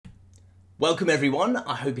Welcome everyone,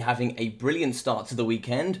 I hope you're having a brilliant start to the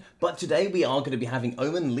weekend, but today we are going to be having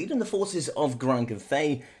Omen leading the forces of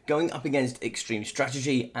Cathay going up against Extreme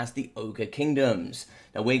Strategy as the Ogre Kingdoms.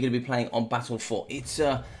 Now we're going to be playing on Battle for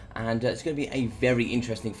Itza, and it's going to be a very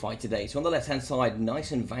interesting fight today. So on the left hand side, nice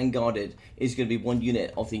and vanguarded, is going to be one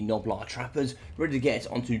unit of the Noblar Trappers, ready to get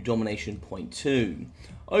onto Domination Point 2.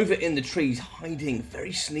 Over in the trees, hiding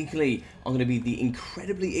very sneakily, are going to be the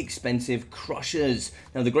incredibly expensive Crushers.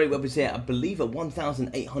 Now the great weapons here, I believe, are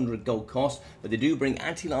 1,800 gold cost, but they do bring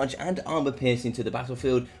anti-large and armor piercing to the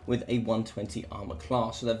battlefield with a 120 armor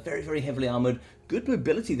class. So they're very, very heavily armored. Good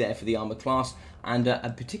mobility there for the armor class, and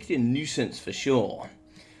a particular nuisance for sure.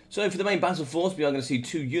 So for the main battle force, we are going to see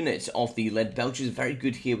two units of the lead belchers, very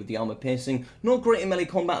good here with the armor piercing. Not great in melee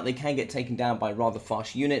combat, they can get taken down by rather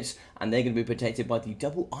fast units, and they're going to be protected by the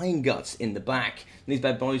double iron guts in the back. These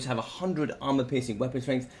bad boys have 100 armor piercing weapon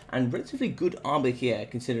strength and relatively good armor here,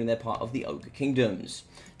 considering they're part of the Ogre Kingdoms.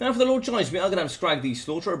 Now for the Lord Choice, we are going to have Scrag the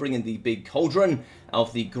Slaughterer bringing the big cauldron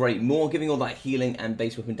of the Great Maw, giving all that healing and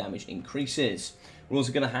base weapon damage increases. We're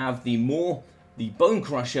also going to have the Maw, the Bone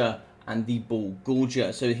Crusher, and the Bull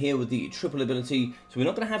Gorger. So here with the triple ability, so we're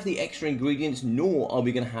not going to have the extra ingredients, nor are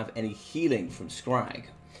we going to have any healing from Scrag.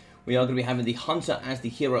 We are going to be having the Hunter as the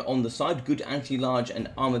hero on the side, good anti-large and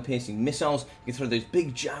armor-piercing missiles. You can throw those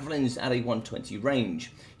big javelins at a 120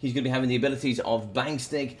 range. He's going to be having the abilities of Bang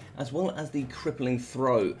Stick, as well as the Crippling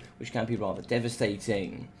Throw, which can be rather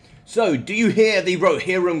devastating. So, do you hear the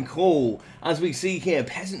Rohirrim call? As we see here,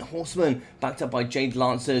 Peasant Horsemen backed up by Jade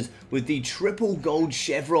Lancers with the triple gold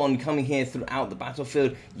chevron coming here throughout the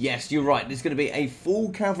battlefield. Yes, you're right, there's going to be a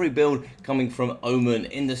full cavalry build coming from Omen.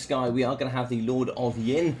 In the sky, we are going to have the Lord of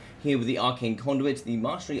Yin here with the Arcane Conduit, the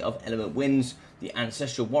Mastery of Element Winds, the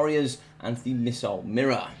Ancestral Warriors, and the Missile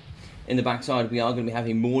Mirror. In the backside, we are going to be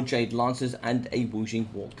having more Jade Lancers and a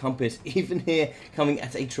Wujing War Compass. Even here, coming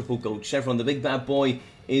at a triple gold chevron. The big bad boy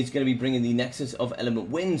is going to be bringing the Nexus of Element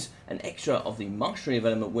Winds, an extra of the Mastery of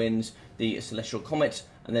Element Winds, the Celestial Comet,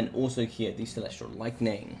 and then also here the Celestial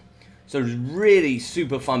Lightning. So really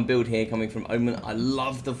super fun build here coming from Omen. I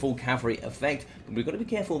love the full cavalry effect, but we've got to be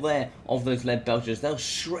careful there of those lead belchers. They'll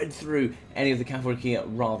shred through any of the cavalry here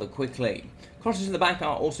rather quickly. Crushers in the back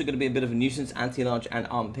are also going to be a bit of a nuisance, anti-large and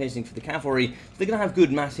armor piercing for the cavalry. So they're going to have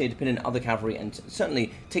good mass here to pin in other cavalry and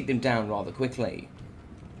certainly take them down rather quickly.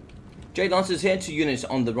 Jade Lancers here, two units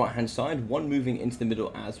on the right hand side, one moving into the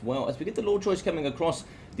middle as well. As we get the Lord Choice coming across,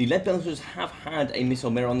 the lead belchers have had a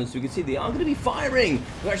missile mirror on them, so we can see they are going to be firing.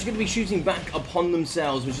 They're actually going to be shooting back upon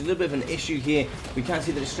themselves, which is a little bit of an issue here. We can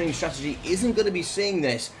see that Extreme Strategy isn't going to be seeing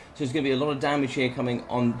this, so there's going to be a lot of damage here coming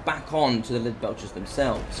on back on to the lead belchers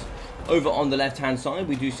themselves. Over on the left-hand side,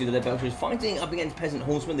 we do see the lead belchers fighting up against Peasant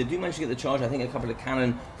Horsemen. They do manage to get the charge. I think a couple of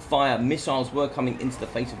cannon fire missiles were coming into the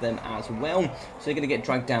face of them as well, so they're going to get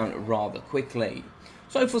dragged down rather quickly.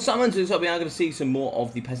 So for summons, we are going to see some more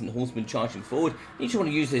of the Peasant Horsemen charging forward. You just want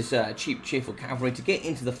to use this cheap, cheerful cavalry to get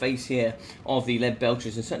into the face here of the lead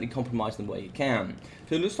belchers and certainly compromise them where you can.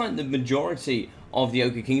 So it looks like the majority of the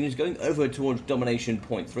Ogre Kingdom is going over towards Domination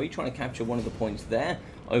Point 3, trying to capture one of the points there.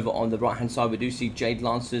 Over on the right hand side, we do see Jade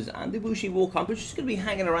Lancers and the Wujing War Compass just going to be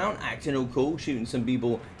hanging around, acting all cool, shooting some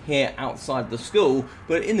people here outside the school.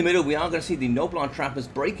 But in the middle, we are going to see the Noblar Trappers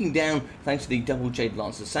breaking down thanks to the double Jade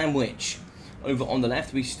Lancer sandwich. Over on the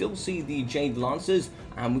left, we still see the Jade Lancers,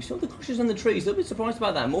 and we still have the Crushers on the trees. A little bit surprised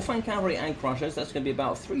about that. More Fan Cavalry and Crushers. That's going to be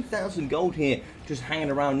about 3,000 gold here, just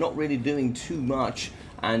hanging around, not really doing too much.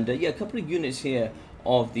 And yeah, a couple of units here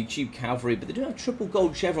of the cheap cavalry, but they do have triple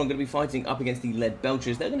gold chevron going to be fighting up against the lead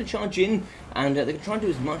belchers. They're going to charge in, and they're going to try and do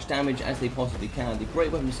as much damage as they possibly can. The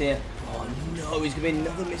great weapons here, oh no, it's going to be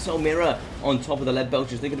another missile mirror on top of the lead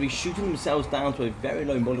belchers. They're going to be shooting themselves down to a very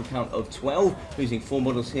low model count of 12, losing 4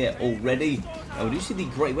 models here already. Now we do see the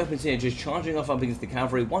great weapons here just charging off up against the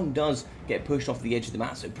cavalry. One does get pushed off the edge of the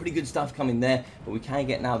map, so pretty good stuff coming there, but we can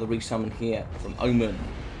get now the resummon here from Omen.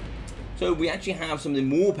 So we actually have some of the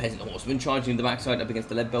more Peasant Horsemen charging the backside up against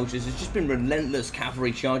the lead belchers. It's just been relentless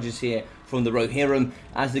cavalry charges here from the Rohirrim,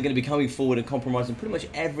 as they're going to be coming forward and compromising pretty much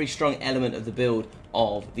every strong element of the build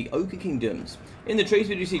of the Ogre Kingdoms. In the trees,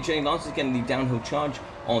 we do see Jade Lancers getting the downhill charge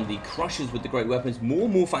on the Crushers with the great weapons.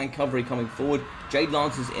 More fan cavalry coming forward. Jade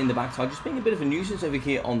Lancers in the backside, just being a bit of a nuisance over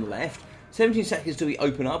here on the left. 17 seconds till we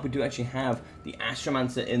open up. We do actually have the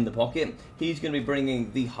Astromancer in the pocket. He's going to be bringing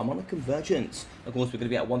the Harmonic Convergence. Of course, we're going to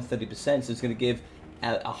be at 130%, so it's going to give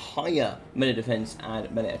a higher melee defense and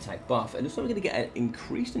melee attack buff. And also we're going to get an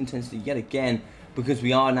increased intensity yet again because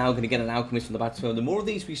we are now going to get an Alchemist on the battlefield. The more of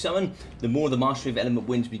these we summon, the more the Mastery of Element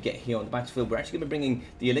wins we get here on the battlefield. We're actually going to be bringing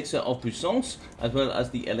the Elixir of Puissance, as well as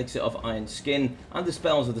the Elixir of Iron Skin, and the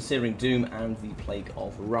spells of the Searing Doom and the Plague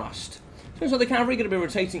of Rust. So the cavalry going to be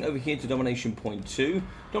rotating over here to Domination Point 2.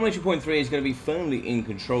 Domination Point 3 is going to be firmly in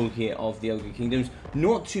control here of the Ogre Kingdoms.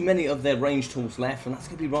 Not too many of their range tools left, and that's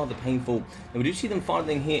going to be rather painful. And we do see them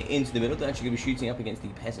filing here into the middle. They're actually going to be shooting up against the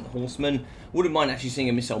Peasant Horsemen. Wouldn't mind actually seeing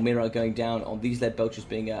a Missile Mirror going down on these lead belchers,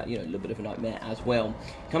 being a little bit of a nightmare as well.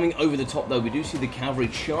 Coming over the top though, we do see the cavalry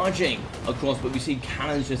charging across, but we see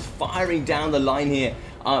cannons just firing down the line here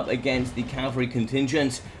up against the cavalry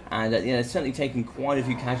contingent. And it's certainly taken quite a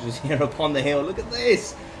few casualties here upon the hill. Look at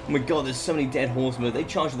this! Oh my god, there's so many dead horsemen. They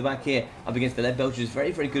charge in the back here up against the lead belchers.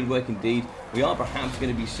 Very, very good work indeed. We are perhaps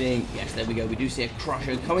going to be seeing, yes, there we go. We do see a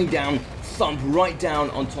crusher coming down, thump right down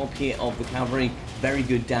on top here of the cavalry. Very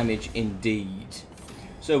good damage indeed.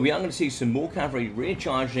 So we are going to see some more cavalry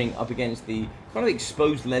rear-charging up against the kind of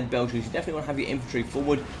exposed lead belchers. You definitely want to have your infantry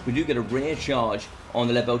forward. We do get a rear charge on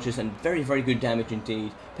the lead belchers, and very, very good damage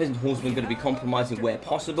indeed. Peasant Horsemen going to be compromising where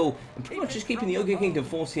possible, and pretty much just keeping the Ogre Kingdom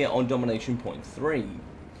force here on Domination Point 3.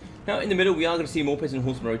 Now, in the middle, we are going to see more Peasant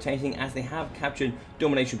Horsemen rotating, as they have captured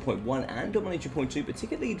Domination Point 1 and Domination Point 2, but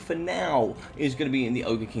ticket lead for now is going to be in the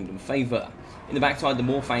Ogre Kingdom favour. In the backside, the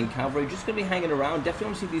Morfang Cavalry just going to be hanging around. Definitely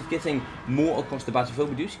want to see these getting more across the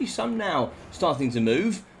battlefield. We do see some now starting to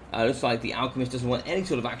move. Looks like the Alchemist doesn't want any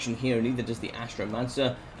sort of action here, and neither does the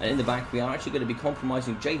Astromancer. And in the back, we are actually going to be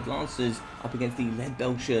compromising Jade Lancers up against the Lead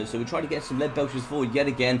Belchers. So we're trying to get some Lead Belchers forward yet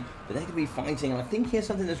again, but they're going to be fighting. And I think here's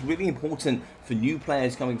something that's really important for new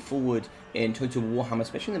players coming forward in Total Warhammer,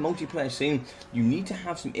 especially in the multiplayer scene. You need to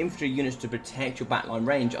have some infantry units to protect your backline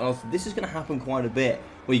range. And this is going to happen quite a bit,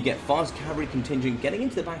 where you get fast cavalry contingent getting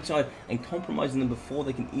into the backside and compromising them before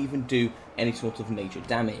they can even do any sort of major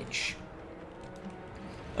damage.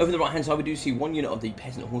 Over the right hand side, we do see one unit of the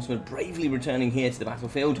Peasant Horsemen bravely returning here to the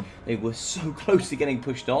battlefield. They were so close to getting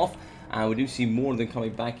pushed off, and we do see more of them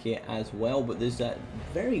coming back here as well, but there's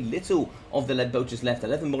very little of the lead belchers left.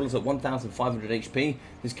 11 models at 1,500 HP.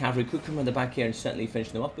 This cavalry could come on the back here and certainly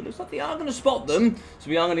finish them off, but it looks like they are going to spot them, so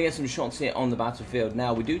we are going to get some shots here on the battlefield.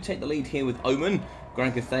 Now, we do take the lead here with Omen.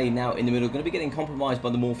 Cathay now in the middle, going to be getting compromised by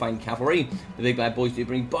the Morfang Cavalry. The big bad boys do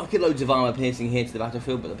bring bucket loads of armor piercing here to the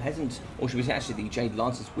battlefield, but the peasants, or should we say actually the Jade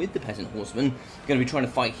Lancers with the Peasant Horsemen, going to be trying to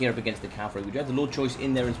fight here up against the cavalry. We do have the Lord Choice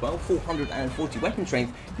in there as well, 440 weapon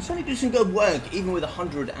strength. Can certainly do some good work, even with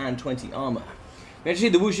 120 armor. We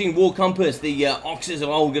actually see the Wuxing War Compass, the Oxes of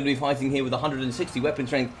old, going to be fighting here with 160 weapon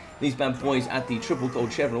strength. These bad boys at the triple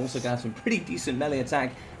gold chevron also got some pretty decent melee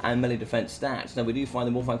attack and melee defense stats. Now we do find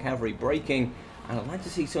the Morfang Cavalry breaking, and I'd like to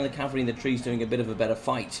see some of the cavalry in the trees doing a bit of a better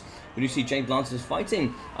fight. We do see Jade Lancers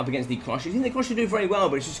fighting up against the Crushers. I think the Crushers do very well,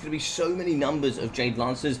 but it's just going to be so many numbers of Jade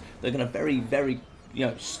Lancers. They're going to very, very,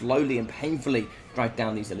 slowly and painfully drag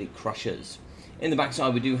down these elite Crushers. In the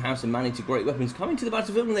backside, we do have some man-into-great weapons coming to the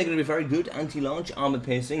battlefield, and they're going to be very good anti-large armor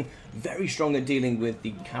piercing, very strong at dealing with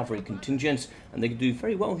the cavalry contingents, and they can do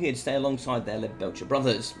very well here to stay alongside their Lead Belcher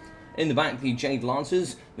brothers. In the back, the Jade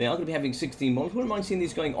Lancers, they are going to be having 16 models. Wouldn't mind seeing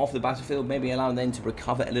these going off the battlefield, maybe allowing them to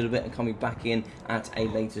recover a little bit and coming back in at a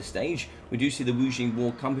later stage. We do see the Wuxing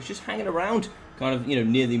War Compass just hanging around, kind of,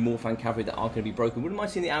 near the Morfang Cavalry that are going to be broken. Wouldn't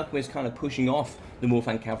mind seeing the Alchemist kind of pushing off the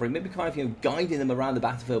Morfang Cavalry, maybe kind of, guiding them around the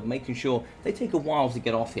battlefield, making sure they take a while to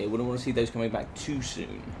get off here. Wouldn't want to see those coming back too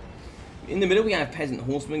soon. In the middle, we have Peasant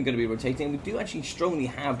Horsemen going to be rotating. We do actually strongly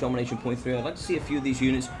have Domination Point 3. I'd like to see a few of these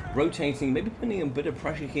units rotating, maybe putting a bit of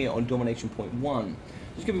pressure here on Domination Point 1.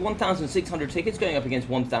 There's going to be 1,600 tickets going up against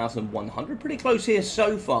 1,100. Pretty close here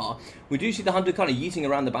so far. We do see the Hunter kind of yeeting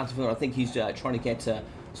around the battlefield. I think he's trying to get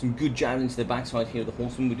some good javelins to the backside here of the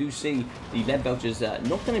Horsemen. We do see the Lead Belchers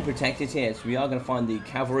not getting protected here, so we are going to find the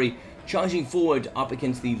Cavalry charging forward up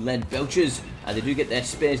against the Lead Belchers. They do get their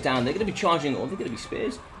spears down. They're going to be charging, or they're going to be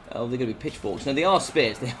spears? Oh, they're going to be pitchforks. No, they are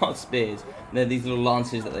spears. They are spears. They're these little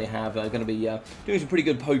lances that they have. Going to be doing some pretty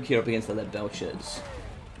good poke here up against the Lead Belchers.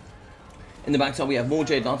 In the backside, we have more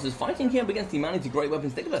Jade Lancers fighting here up against the man-into-great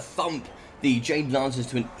weapons. They're going to thump the Jade Lancers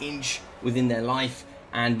to an inch within their life.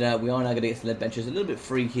 And we are now going to get the Lead Belchers a little bit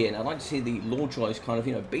free here. And I'd like to see the Lord Choice kind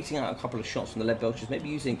of, beating out a couple of shots from the Lead Belchers. Maybe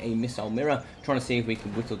using a Missile Mirror, trying to see if we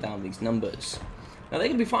can whittle down these numbers. Now, they're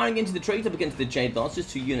going to be firing into the trees up against the Jade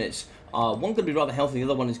Lancers, 2 units. One going to be rather healthy, the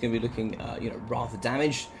other one is going to be looking, rather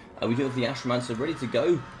damaged. We do have the Astromancer ready to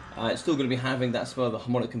go. It's still going to be having that spell of the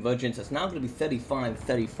Harmonic Convergence. That's now going to be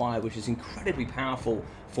 35, which is incredibly powerful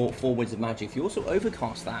for 4 Winds of Magic. If you also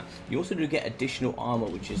overcast that, you also do get additional armor,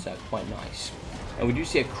 which is quite nice. And we do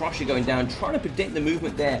see a Crusher going down, trying to predict the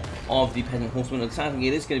movement there of the Peasant Horseman. And sadly,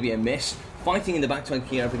 it is going to be a miss. fighting in the backside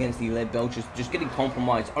here up against the lead belchers, just getting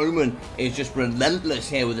compromised. Omen is just relentless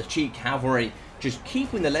here with the cheap cavalry, just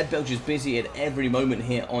keeping the lead belchers busy at every moment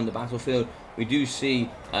here on the battlefield. We do see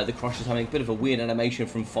the Crushers having a bit of a weird animation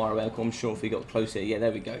from far away. I'm sure if we got closer, yeah,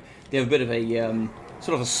 there we go. They have a bit of a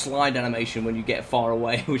sort of a slide animation when you get far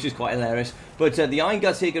away, which is quite hilarious. But the Iron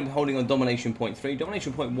Guts here going to be holding on Domination Point 3.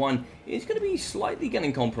 Domination Point 1 is going to be slightly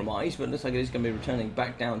getting compromised, but it looks like it is going to be returning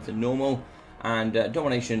back down to normal. And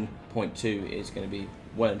Domination Point 2 is going to be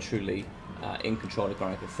well and truly in control of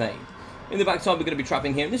Grand Cathay. In the backside, we're going to be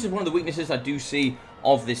trapping here. And this is one of the weaknesses I do see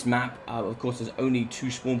of this map. Of course, there's only 2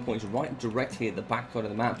 spawn points right directly at the backside of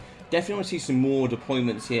the map. Definitely want to see some more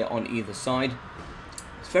deployments here on either side.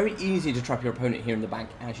 It's very easy to trap your opponent here in the back,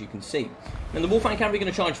 as you can see. Now, the Warfang Cavalry are going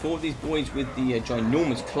to charge forward. These boys with the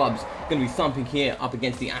ginormous clubs going to be thumping here up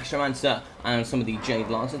against the Astromancer and some of the Jade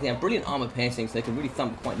Lancers. They have brilliant armor piercing, so they can really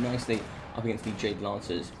thump quite nicely up against the Jade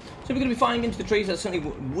Lancers. So we're going to be firing into the trees. That certainly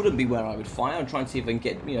wouldn't be where I would fire. I'm trying to see if I can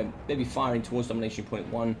get, maybe firing towards Domination Point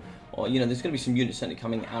 1. Or, there's going to be some units certainly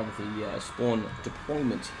coming out of the spawn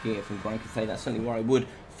deployment here from Grand Cathay. That's certainly where I would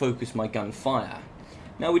focus my gunfire.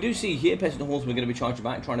 Now, we do see here Peasant Horsemen are going to be charging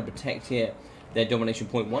back, trying to protect here their Domination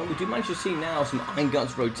Point 1. We do manage to see now some Iron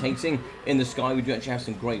Guts rotating in the sky. We do actually have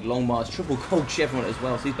some great Longmars, triple gold chevron as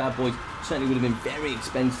well. So these bad boys certainly would have been very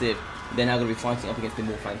expensive. They're now going to be fighting up against the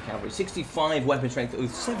Warfang Cavalry. 65 weapon strength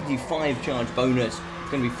with 75 charge bonus.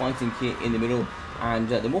 Going to be fighting here in the middle. And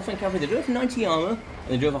the Warfang Cavalry, they do have 90 armor, and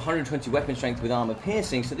they do have 120 weapon strength with armor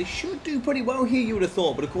piercing, so they should do pretty well here, you would have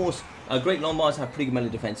thought. But of course, Great Longmars have pretty good melee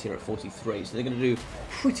defense here at 43, so they're going to do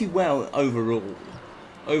pretty well overall.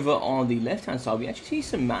 Over on the left-hand side, we actually see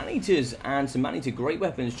some man-eaters and some man-eater great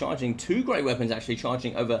weapons charging, 2 great weapons actually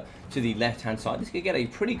charging over to the left-hand side. This could get a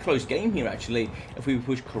pretty close game here, actually, if we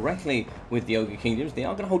push correctly with the Ogre Kingdoms. They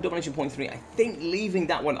are going to hold Domination Point 3. I think leaving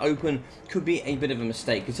that one open could be a bit of a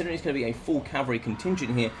mistake, considering it's going to be a full cavalry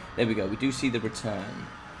contingent here. There we go. We do see the return.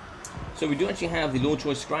 So we do actually have the Lord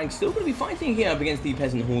Choice Scrag still going to be fighting here up against the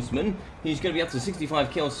Peasant Horseman. He's going to be up to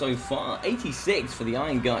 65 kills so far, 86 for the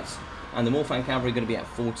Iron Guts. And the Warfang Cavalry are going to be at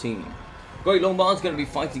 14. Great Longmars going to be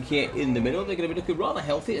fighting here in the middle. They're going to be looking rather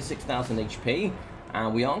healthy at 6,000 HP.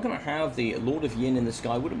 And we are going to have the Lord of Yin in the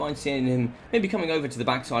sky. Wouldn't mind seeing him maybe coming over to the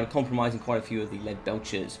backside, compromising quite a few of the lead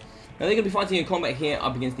belchers. Now they're going to be fighting in combat here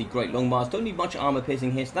up against the Great Longmars. Don't need much armor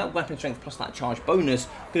piercing here, so that weapon strength plus that charge bonus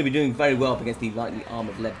going to be doing very well up against the lightly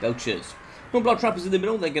armored lead belchers. More Blood Trappers in the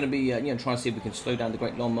middle. They're going to be, trying to see if we can slow down the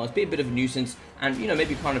Great Longmars, be a bit of a nuisance, and,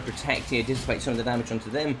 maybe kind of protect here, dissipate some of the damage onto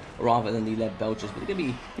them, rather than the lead belchers. But they're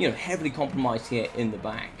going to be, heavily compromised here in the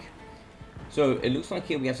back. So it looks like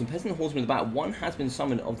here we have some Peasant Horsemen in the back. One has been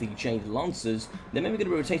summoned of the Jade Lancers. They're maybe going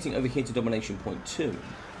to be rotating over here to Domination Point 2.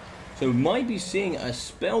 So we might be seeing a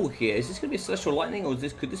spell here. Is this going to be a Celestial Lightning, or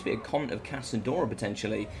could this be a Comet of Cassandora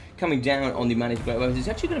potentially coming down on the Managed Great Weapons? It's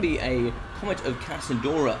actually going to be a Comet of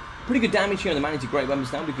Cassandora. Pretty good damage here on the Managed Great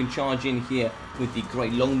Weapons. Now we can charge in here with the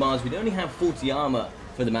Great Longmars. We only have 40 armor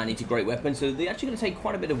for the Man-Eater Great Weapon, so they're actually going to take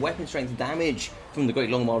quite a bit of weapon strength damage from the Great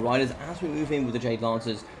Longmar Riders as we move in with the Jade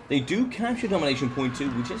Lancers. They do capture Domination Point 2,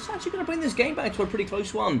 which is actually going to bring this game back to a pretty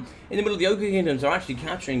close one. In the middle of the Ogre Kingdoms are actually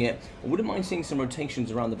capturing it. I wouldn't mind seeing some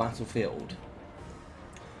rotations around the battlefield.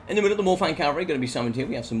 In the middle, the Warfang Cavalry are going to be summoned here.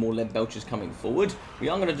 We have some more lead belchers coming forward. We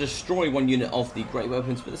are going to destroy one unit of the Great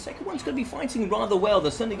Weapons, but the second one's going to be fighting rather well.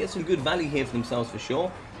 They'll certainly get some good value here for themselves for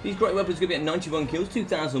sure. These Great Weapons are going to be at 91 kills,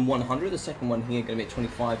 2,100. The second one here going to be at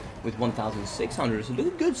 25 with 1,600. So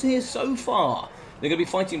looking good here so far. They're going to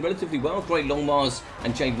be fighting relatively well. Great Longmars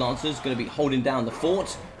and Jade Lancers going to be holding down the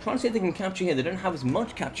fort. Trying to see if they can capture here. They don't have as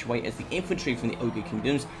much capture weight as the infantry from the Ogre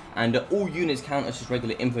Kingdoms. And all units count as just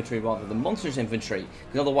regular infantry rather than monstrous infantry.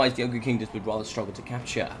 Because otherwise the Ogre Kingdoms would rather struggle to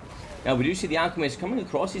capture. Now we do see the Alchemist coming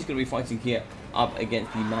across. He's going to be fighting here up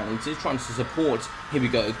against the Man-Eaters. Trying to support. Here we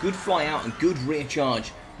go. A good fly out and good rear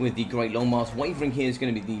charge with the Great Longmars. Wavering here is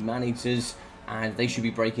going to be the Man-Eaters. And they should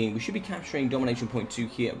be breaking. We should be capturing Domination Point 2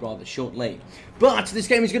 here rather shortly. But this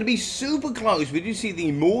game is going to be super close. We do see the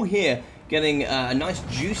Maw here getting a nice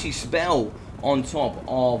juicy spell on top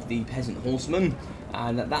of the Peasant Horseman.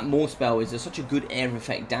 And that Maw spell is such a good air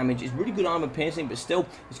effect damage. It's really good armor piercing, but still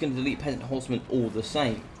it's going to delete Peasant Horseman all the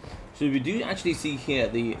same. So we do actually see here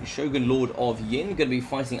the Shogun Lord of Yin going to be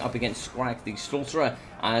fighting up against Scrag the Slaughterer,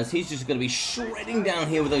 as he's just going to be shredding down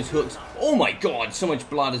here with those hooks. Oh my god, so much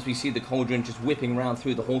blood as we see the Cauldron just whipping around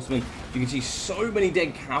through the Horsemen. You can see so many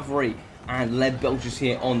dead cavalry and lead belchers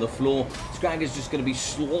here on the floor. Scrag is just going to be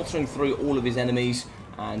slaughtering through all of his enemies.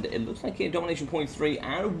 And it looks like here Domination Point 3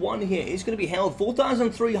 and 1 here is going to be held.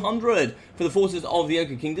 4,300 for the forces of the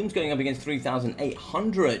Ogre Kingdoms, going up against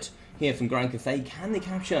 3,800 here from Grand Cathay. Can they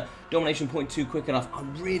capture Domination Point 2 quick enough?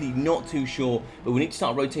 I'm really not too sure, but we need to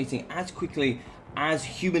start rotating as quickly as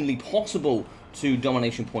humanly possible to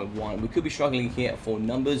Domination Point 1. We could be struggling here for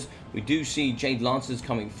numbers. We do see Jade Lancers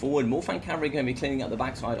coming forward. Morfang Cavalry going to be cleaning up the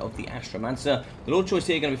backside of the Astromancer. The Lord Choice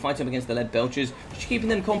here going to be fighting up against the Lead Belchers. Just keeping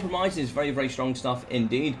them compromised is very, very strong stuff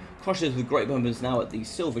indeed. Crushers with great weapons now at the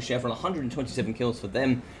Silver Chevron, 127 kills for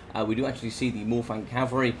them. We do actually see the Morfang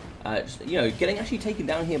Cavalry, getting actually taken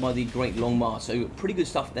down here by the Great Long Mars. So pretty good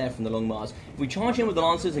stuff there from the Long Mars. If we charge in with the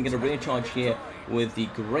Lancers and get a rear charge here with the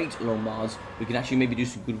Great Long Mars, we can actually maybe do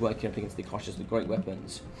some good work here up against the Crushers with great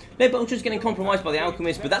weapons. Lead Belchers getting compromised by the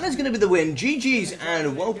Alchemist, but that is going to be the win. GG's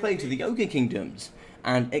and well played to the Ogre Kingdoms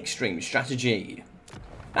and Extreme Strategy.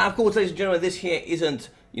 Now, of course, ladies and gentlemen, this here isn't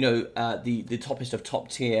the toppest of top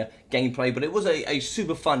tier gameplay, but it was a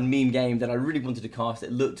super fun meme game that I really wanted to cast.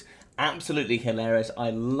 It looked absolutely hilarious.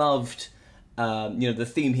 I loved the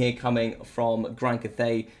theme here coming from Grand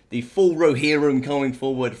Cathay, the full Rohirrim coming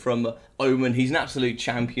forward from Omen. He's an absolute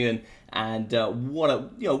champion, and what a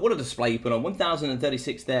display he put on.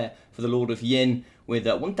 1,036 there for the Lord of Yin, with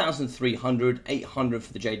 1,300, 800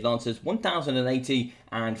 for the Jade Lancers, 1,080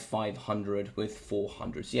 and 500 with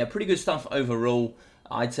 400. So yeah, pretty good stuff overall.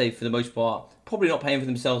 I'd say for the most part, probably not paying for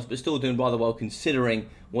themselves, but still doing rather well considering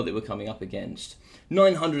what they were coming up against.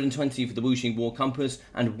 920 for the Wuxing War Compass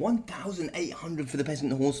and 1,800 for the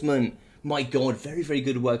Peasant Horseman. My God, very, very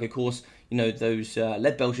good work. Of course, those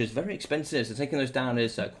Lead Belchers, very expensive, so taking those down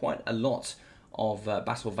is quite a lot of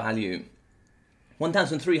battle value.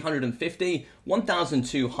 1,350,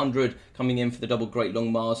 1,200 coming in for the double Great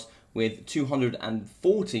Long Mars, with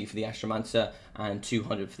 240 for the Astromancer and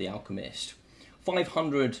 200 for the Alchemist.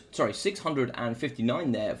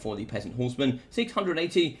 659 there for the Peasant Horseman,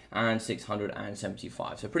 680 and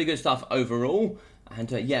 675. So pretty good stuff overall.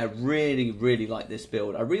 And yeah, really like this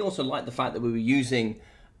build. I really also like the fact that we were using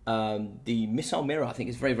the Missile Mirror. I think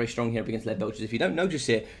it's very, very strong here up against Lead Belchers. If you don't notice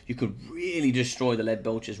it, you could really destroy the Lead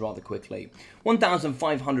Belchers rather quickly.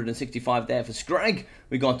 1,565 there for Scrag.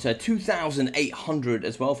 We got 2,800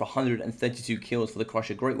 as well for 132 kills for the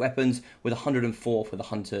Crusher. Great weapons with 104 for the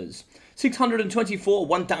Hunters. 624,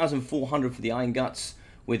 1,400 for the Iron Guts,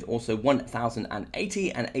 with also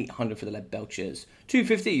 1,080 and 800 for the Lead Belchers.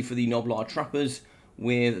 250 for the Noblar Trappers,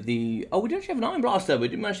 with the... Oh, we don't actually have an Iron Blaster. We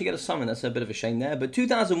didn't manage to get a summon. That's a bit of a shame there. But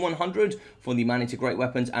 2,100 for the Man-Eater Great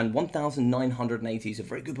Weapons and 1,980. So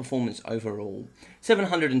very good performance overall.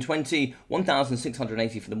 720,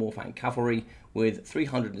 1,680 for the Morfang Cavalry, with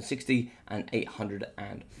 360 and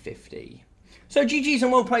 850. So GG's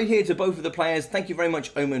and well played here to both of the players. Thank you very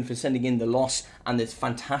much, Omen, for sending in the loss and this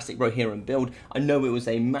fantastic Rohirrim build. I know it was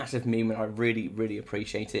a massive meme and I really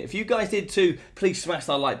appreciate it. If you guys did too, please smash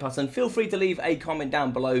that like button. Feel free to leave a comment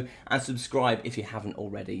down below and subscribe if you haven't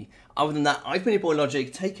already. Other than that, I've been your boy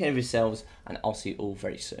Logic. Take care of yourselves and I'll see you all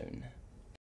very soon.